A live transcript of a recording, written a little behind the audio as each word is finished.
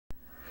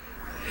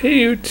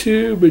Hey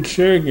YouTube, it's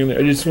Sharon.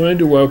 I just wanted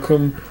to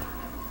welcome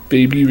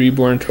baby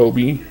Reborn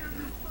Toby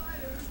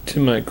to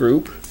my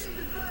group.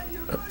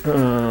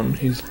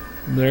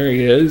 There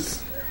he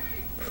is.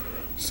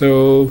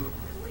 So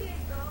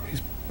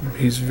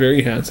he's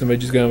very handsome. I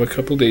just got him a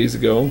couple days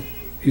ago.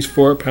 He's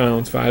 4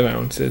 pounds 5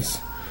 ounces.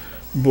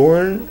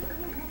 Born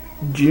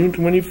June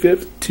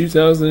 25th,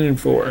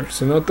 2004.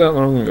 So not that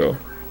long ago.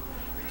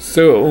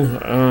 So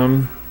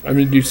I'm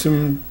gonna do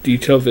some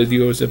detailed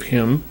videos of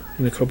him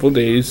in a couple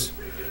days.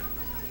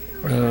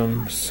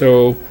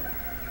 So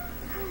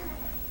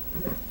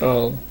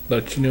I'll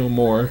let you know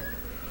more.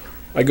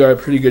 I got a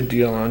pretty good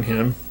deal on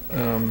him.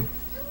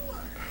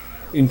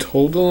 In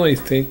total, I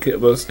think it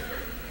was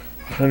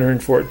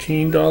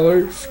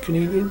 $114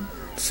 Canadian.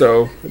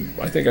 So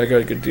I think I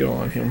got a good deal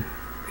on him.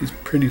 He's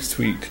pretty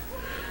sweet.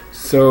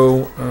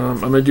 So I'm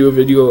gonna do a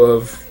video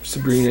of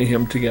Sabrina and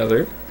him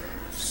together.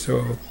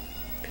 So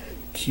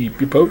keep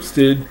you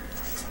posted.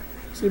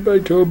 Say bye,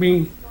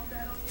 Toby.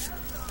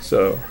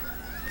 So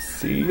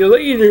see you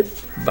later.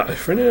 Bye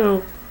for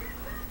now.